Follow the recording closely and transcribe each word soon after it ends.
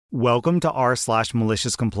Welcome to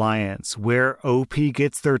r/maliciouscompliance, where OP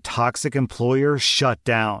gets their toxic employer shut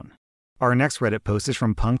down. Our next Reddit post is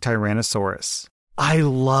from Punk Tyrannosaurus. I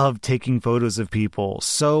love taking photos of people,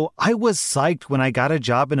 so I was psyched when I got a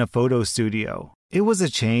job in a photo studio. It was a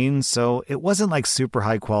chain, so it wasn't like super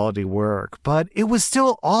high quality work, but it was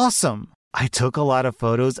still awesome. I took a lot of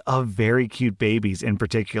photos of very cute babies in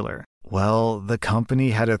particular. Well, the company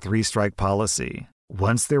had a 3-strike policy.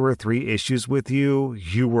 Once there were 3 issues with you,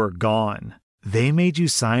 you were gone. They made you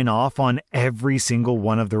sign off on every single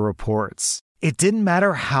one of the reports. It didn't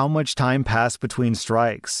matter how much time passed between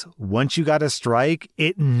strikes. Once you got a strike,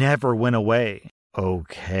 it never went away.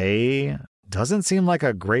 Okay. Doesn't seem like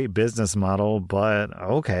a great business model, but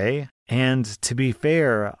okay. And to be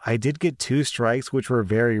fair, I did get 2 strikes which were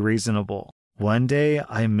very reasonable. One day,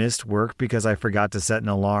 I missed work because I forgot to set an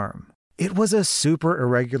alarm. It was a super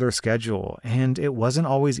irregular schedule, and it wasn't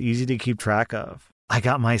always easy to keep track of. I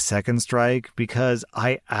got my second strike because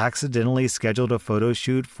I accidentally scheduled a photo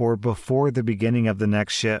shoot for before the beginning of the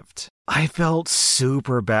next shift. I felt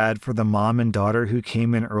super bad for the mom and daughter who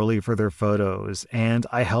came in early for their photos, and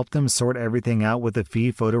I helped them sort everything out with a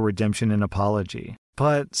fee photo redemption and apology.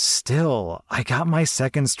 But still, I got my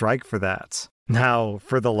second strike for that. Now,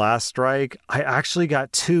 for the last strike, I actually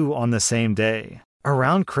got 2 on the same day.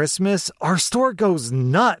 Around Christmas, our store goes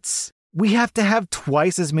nuts. We have to have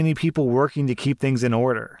twice as many people working to keep things in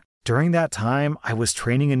order. During that time, I was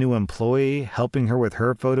training a new employee, helping her with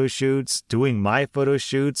her photo shoots, doing my photo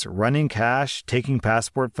shoots, running cash, taking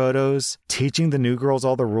passport photos, teaching the new girls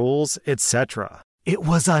all the rules, etc. It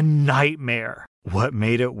was a nightmare. What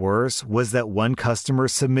made it worse was that one customer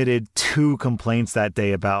submitted 2 complaints that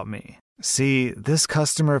day about me. See, this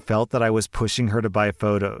customer felt that I was pushing her to buy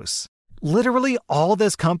photos. Literally all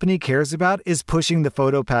this company cares about is pushing the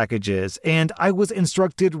photo packages, and I was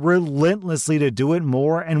instructed relentlessly to do it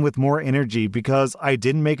more and with more energy because I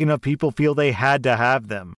didn't make enough people feel they had to have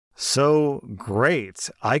them. So,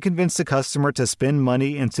 great. I convinced the customer to spend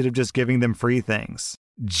money instead of just giving them free things.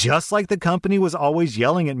 Just like the company was always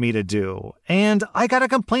yelling at me to do, and I got a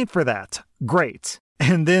complaint for that. Great.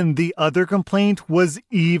 And then the other complaint was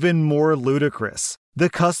even more ludicrous. The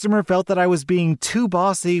customer felt that I was being too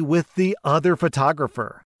bossy with the other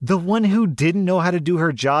photographer, the one who didn't know how to do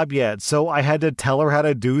her job yet, so I had to tell her how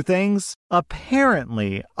to do things.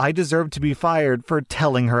 Apparently, I deserved to be fired for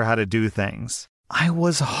telling her how to do things. I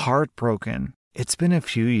was heartbroken. It's been a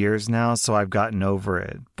few years now, so I've gotten over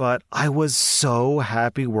it, but I was so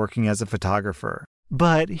happy working as a photographer.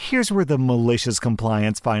 But here's where the malicious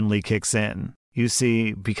compliance finally kicks in. You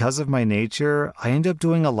see, because of my nature, I end up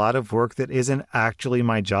doing a lot of work that isn't actually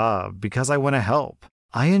my job because I want to help.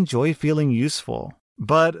 I enjoy feeling useful.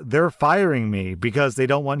 But they're firing me because they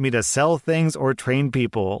don't want me to sell things or train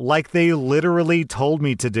people like they literally told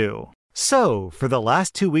me to do. So, for the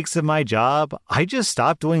last 2 weeks of my job, I just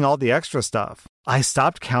stopped doing all the extra stuff. I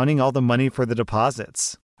stopped counting all the money for the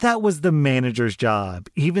deposits. That was the manager's job,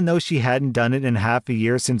 even though she hadn't done it in half a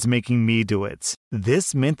year since making me do it.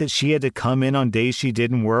 This meant that she had to come in on days she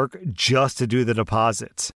didn't work just to do the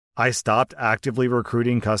deposits. I stopped actively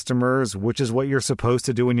recruiting customers, which is what you're supposed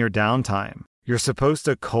to do in your downtime. You're supposed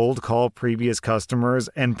to cold call previous customers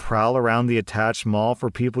and prowl around the attached mall for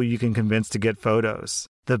people you can convince to get photos.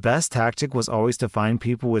 The best tactic was always to find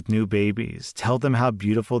people with new babies, tell them how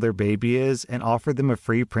beautiful their baby is, and offer them a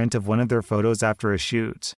free print of one of their photos after a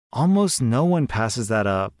shoot. Almost no one passes that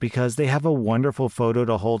up because they have a wonderful photo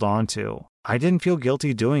to hold on to. I didn't feel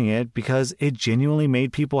guilty doing it because it genuinely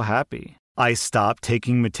made people happy. I stopped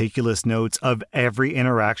taking meticulous notes of every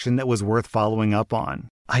interaction that was worth following up on.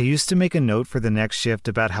 I used to make a note for the next shift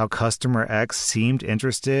about how customer X seemed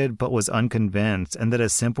interested but was unconvinced, and that a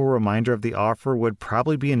simple reminder of the offer would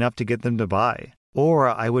probably be enough to get them to buy. Or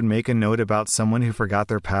I would make a note about someone who forgot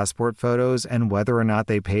their passport photos and whether or not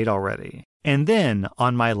they paid already. And then,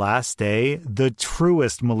 on my last day, the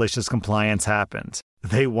truest malicious compliance happened.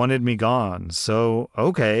 They wanted me gone, so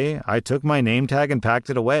okay, I took my name tag and packed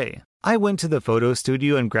it away. I went to the photo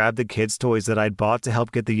studio and grabbed the kids' toys that I'd bought to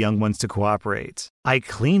help get the young ones to cooperate. I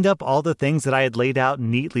cleaned up all the things that I had laid out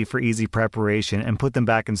neatly for easy preparation and put them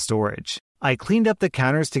back in storage. I cleaned up the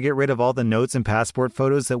counters to get rid of all the notes and passport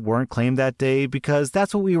photos that weren't claimed that day because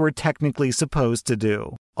that's what we were technically supposed to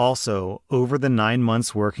do. Also, over the 9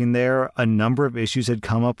 months working there, a number of issues had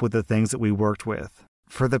come up with the things that we worked with.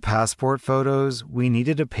 For the passport photos, we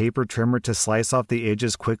needed a paper trimmer to slice off the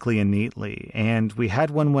edges quickly and neatly, and we had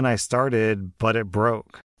one when I started, but it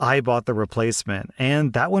broke. I bought the replacement,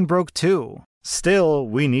 and that one broke too. Still,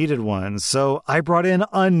 we needed one, so I brought in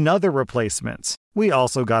another replacement. We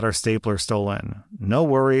also got our stapler stolen. No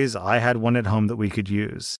worries, I had one at home that we could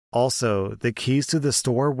use. Also, the keys to the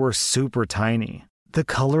store were super tiny. The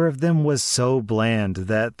color of them was so bland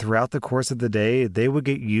that throughout the course of the day, they would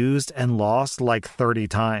get used and lost like 30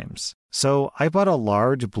 times. So I bought a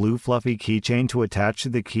large blue fluffy keychain to attach to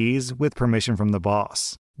the keys with permission from the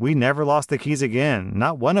boss. We never lost the keys again,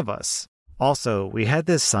 not one of us. Also, we had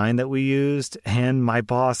this sign that we used, and my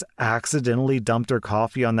boss accidentally dumped her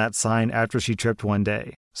coffee on that sign after she tripped one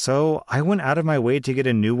day. So I went out of my way to get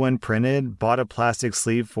a new one printed, bought a plastic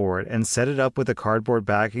sleeve for it, and set it up with a cardboard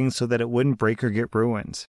backing so that it wouldn't break or get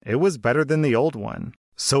ruined. It was better than the old one.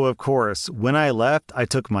 So of course, when I left, I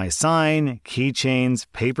took my sign, keychains,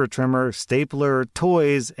 paper trimmer, stapler,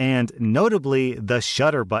 toys, and notably, the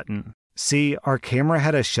shutter button. See, our camera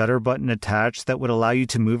had a shutter button attached that would allow you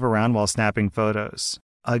to move around while snapping photos.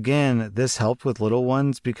 Again, this helped with little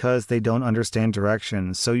ones because they don't understand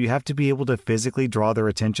directions, so you have to be able to physically draw their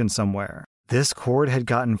attention somewhere. This cord had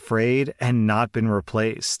gotten frayed and not been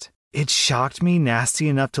replaced. It shocked me nasty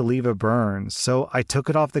enough to leave a burn, so I took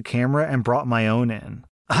it off the camera and brought my own in.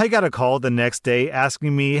 I got a call the next day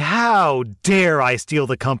asking me how dare I steal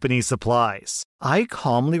the company's supplies. I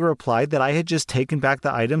calmly replied that I had just taken back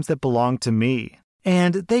the items that belonged to me,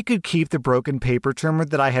 and they could keep the broken paper trimmer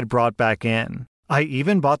that I had brought back in. I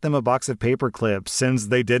even bought them a box of paper clips since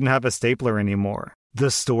they didn't have a stapler anymore. The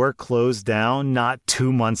store closed down not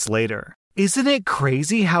 2 months later. Isn't it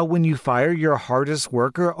crazy how when you fire your hardest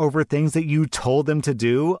worker over things that you told them to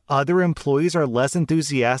do, other employees are less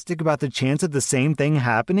enthusiastic about the chance of the same thing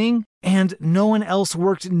happening? And no one else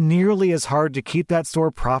worked nearly as hard to keep that store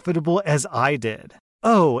profitable as I did.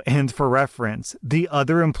 Oh, and for reference, the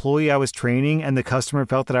other employee I was training and the customer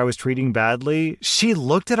felt that I was treating badly, she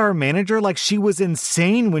looked at our manager like she was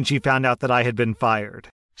insane when she found out that I had been fired.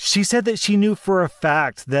 She said that she knew for a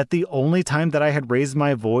fact that the only time that I had raised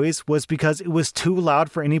my voice was because it was too loud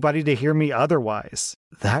for anybody to hear me otherwise.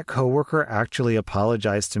 That coworker actually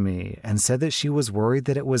apologized to me and said that she was worried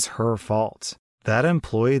that it was her fault. That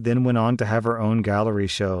employee then went on to have her own gallery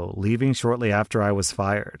show, leaving shortly after I was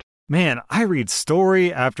fired. Man, I read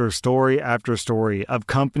story after story after story of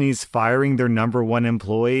companies firing their number one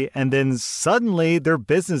employee and then suddenly their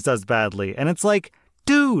business does badly. And it's like,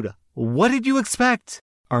 dude, what did you expect?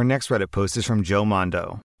 Our next Reddit post is from Joe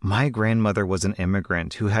Mondo. My grandmother was an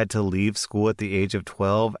immigrant who had to leave school at the age of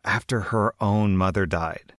 12 after her own mother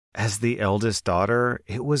died. As the eldest daughter,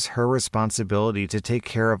 it was her responsibility to take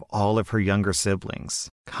care of all of her younger siblings.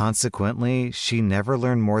 Consequently, she never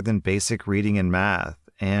learned more than basic reading and math,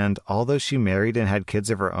 and although she married and had kids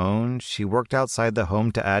of her own, she worked outside the home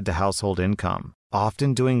to add to household income,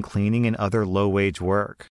 often doing cleaning and other low-wage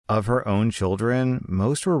work. Of her own children,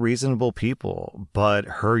 most were reasonable people, but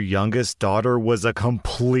her youngest daughter was a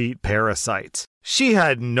complete parasite. She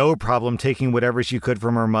had no problem taking whatever she could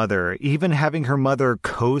from her mother, even having her mother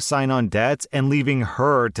co-sign on debts and leaving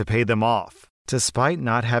her to pay them off. Despite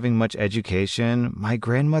not having much education, my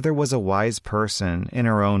grandmother was a wise person in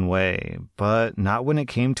her own way, but not when it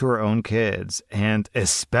came to her own kids, and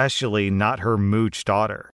especially not her mooch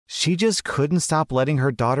daughter. She just couldn't stop letting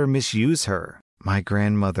her daughter misuse her. My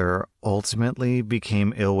grandmother ultimately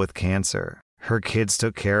became ill with cancer. Her kids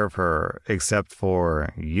took care of her, except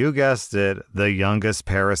for, you guessed it, the youngest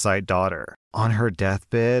parasite daughter. On her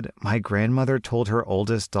deathbed, my grandmother told her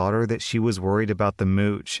oldest daughter that she was worried about the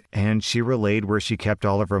mooch, and she relayed where she kept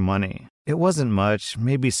all of her money. It wasn't much,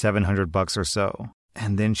 maybe $700 or so.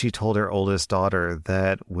 And then she told her oldest daughter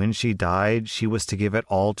that when she died, she was to give it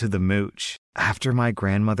all to the mooch. After my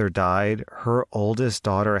grandmother died, her oldest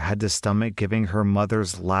daughter had to stomach giving her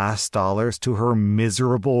mother's last dollars to her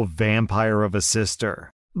miserable vampire of a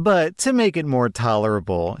sister. But to make it more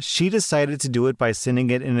tolerable, she decided to do it by sending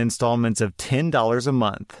it in installments of $10 a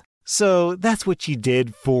month. So that's what she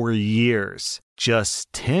did for years. Just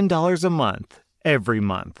 $10 a month, every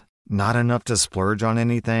month. Not enough to splurge on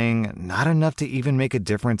anything, not enough to even make a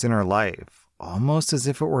difference in her life. Almost as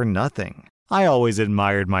if it were nothing. I always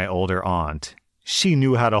admired my older aunt. She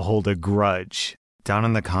knew how to hold a grudge. Down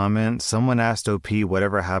in the comments, someone asked OP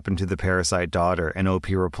whatever happened to the parasite daughter, and OP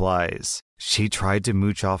replies, she tried to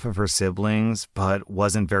mooch off of her siblings, but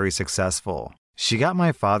wasn't very successful. She got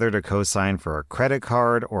my father to co-sign for a credit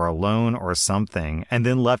card or a loan or something, and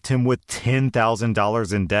then left him with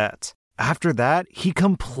 $10,000 in debt. After that, he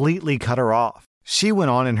completely cut her off. She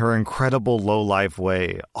went on in her incredible low-life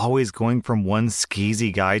way, always going from one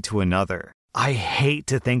skeezy guy to another. I hate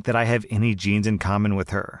to think that I have any genes in common with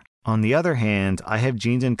her. On the other hand, I have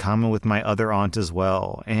genes in common with my other aunt as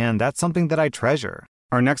well, and that's something that I treasure.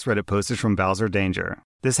 Our next Reddit post is from Bowser Danger.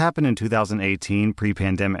 This happened in 2018,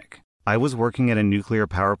 pre-pandemic. I was working at a nuclear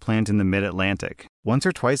power plant in the mid-Atlantic. Once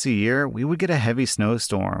or twice a year, we would get a heavy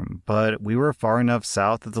snowstorm, but we were far enough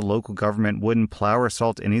south that the local government wouldn't plow or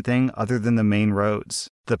salt anything other than the main roads.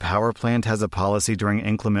 The power plant has a policy during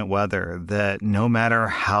inclement weather that no matter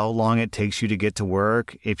how long it takes you to get to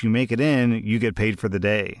work, if you make it in, you get paid for the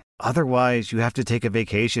day. Otherwise, you have to take a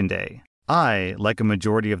vacation day. I, like a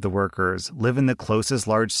majority of the workers, live in the closest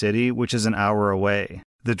large city, which is an hour away.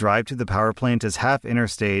 The drive to the power plant is half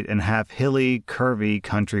interstate and half hilly, curvy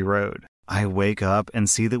country road. I wake up and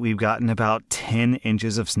see that we've gotten about 10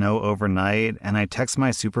 inches of snow overnight, and I text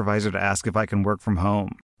my supervisor to ask if I can work from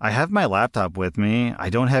home. I have my laptop with me, I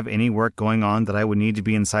don't have any work going on that I would need to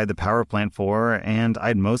be inside the power plant for, and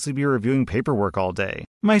I'd mostly be reviewing paperwork all day.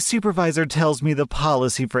 My supervisor tells me the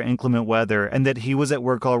policy for inclement weather and that he was at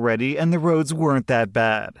work already and the roads weren't that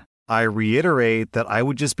bad. I reiterate that I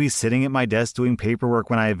would just be sitting at my desk doing paperwork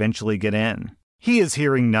when I eventually get in. He is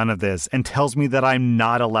hearing none of this and tells me that I'm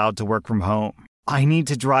not allowed to work from home. I need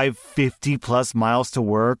to drive 50 plus miles to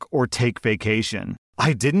work or take vacation.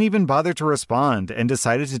 I didn't even bother to respond and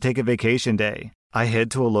decided to take a vacation day. I head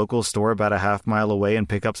to a local store about a half mile away and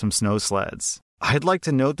pick up some snow sleds. I'd like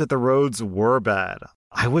to note that the roads were bad.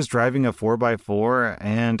 I was driving a 4x4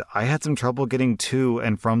 and I had some trouble getting to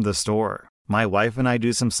and from the store. My wife and I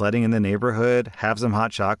do some sledding in the neighborhood, have some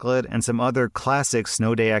hot chocolate, and some other classic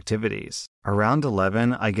snow day activities. Around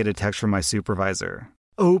 11, I get a text from my supervisor.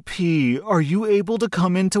 OP, are you able to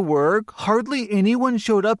come into work? Hardly anyone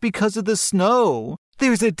showed up because of the snow.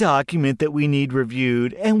 There's a document that we need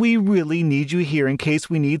reviewed, and we really need you here in case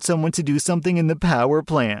we need someone to do something in the power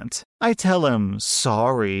plant. I tell him,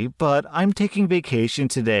 sorry, but I'm taking vacation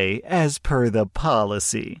today as per the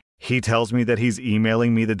policy. He tells me that he's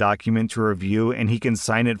emailing me the document to review and he can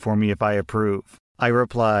sign it for me if I approve. I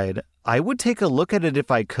replied, I would take a look at it if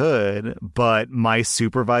I could, but my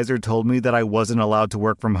supervisor told me that I wasn't allowed to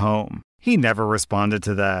work from home. He never responded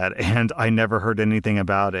to that, and I never heard anything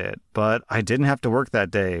about it, but I didn't have to work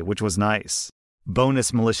that day, which was nice.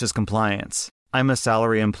 Bonus malicious compliance. I'm a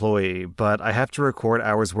salary employee, but I have to record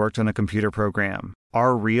hours worked on a computer program.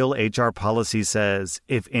 Our real HR policy says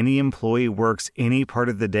if any employee works any part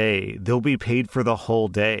of the day, they'll be paid for the whole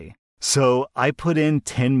day. So I put in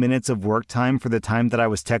 10 minutes of work time for the time that I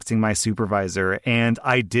was texting my supervisor, and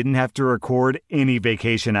I didn't have to record any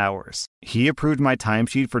vacation hours. He approved my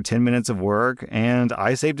timesheet for 10 minutes of work, and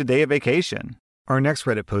I saved a day of vacation. Our next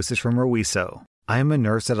Reddit post is from Ruiso. I'm a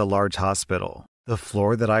nurse at a large hospital. The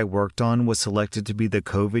floor that I worked on was selected to be the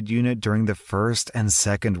COVID unit during the first and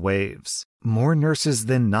second waves. More nurses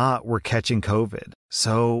than not were catching COVID.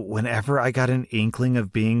 So whenever I got an inkling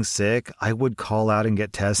of being sick, I would call out and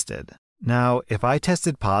get tested. Now, if I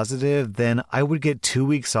tested positive, then I would get 2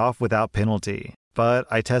 weeks off without penalty. But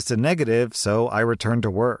I tested negative, so I returned to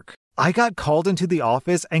work. I got called into the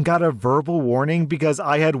office and got a verbal warning because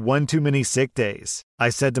I had one too many sick days. I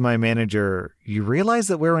said to my manager, "You realize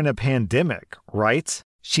that we're in a pandemic, right?"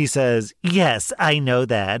 She says, "Yes, I know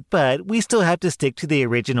that, but we still have to stick to the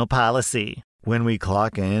original policy." When we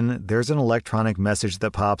clock in, there's an electronic message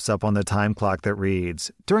that pops up on the time clock that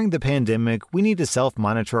reads, "During the pandemic, we need to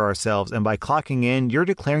self-monitor ourselves, and by clocking in, you're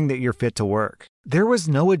declaring that you're fit to work." There was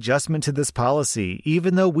no adjustment to this policy,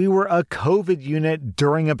 even though we were a COVID unit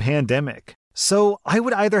during a pandemic. So I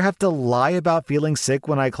would either have to lie about feeling sick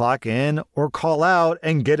when I clock in or call out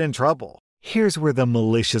and get in trouble. Here's where the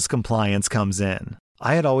malicious compliance comes in.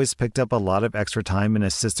 I had always picked up a lot of extra time in a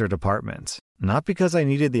sister department. Not because I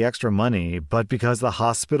needed the extra money, but because the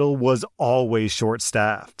hospital was always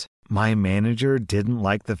short-staffed. My manager didn't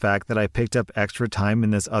like the fact that I picked up extra time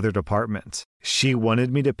in this other department. She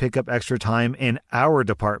wanted me to pick up extra time in our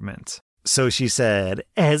department. So she said,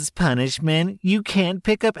 "As punishment, you can't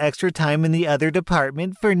pick up extra time in the other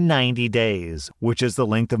department for 90 days, which is the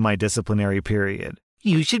length of my disciplinary period.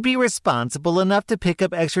 You should be responsible enough to pick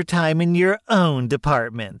up extra time in your own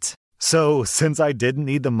department." So, since I didn't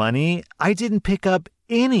need the money, I didn't pick up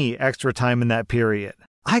any extra time in that period.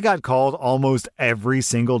 I got called almost every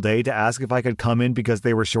single day to ask if I could come in because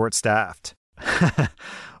they were short-staffed.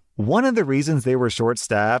 One of the reasons they were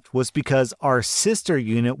short-staffed was because our sister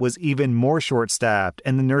unit was even more short-staffed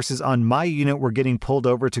and the nurses on my unit were getting pulled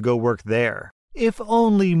over to go work there. If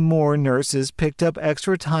only more nurses picked up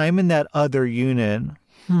extra time in that other unit.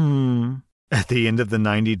 At the end of the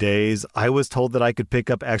 90 days, I was told that I could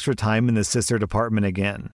pick up extra time in the sister department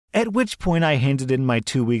again. At which point I handed in my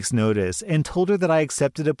 2 weeks notice and told her that I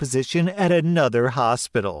accepted a position at another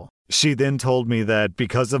hospital. She then told me that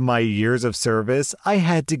because of my years of service, I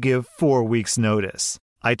had to give 4 weeks notice.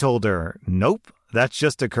 I told her, nope, that's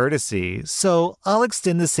just a courtesy. So I'll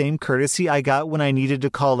extend the same courtesy I got when I needed to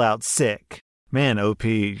call out sick. Man, OP,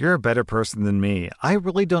 you're a better person than me. I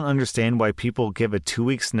really don't understand why people give a 2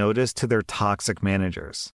 weeks notice to their toxic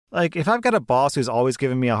managers. Like, if I've got a boss who's always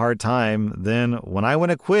giving me a hard time, then when I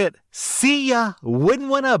want to quit, see ya, wouldn't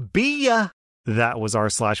want to be ya. That was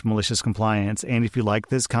r/malicious-compliance. And if you like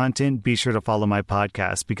this content, be sure to follow my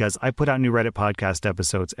podcast because I put out new Reddit podcast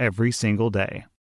episodes every single day.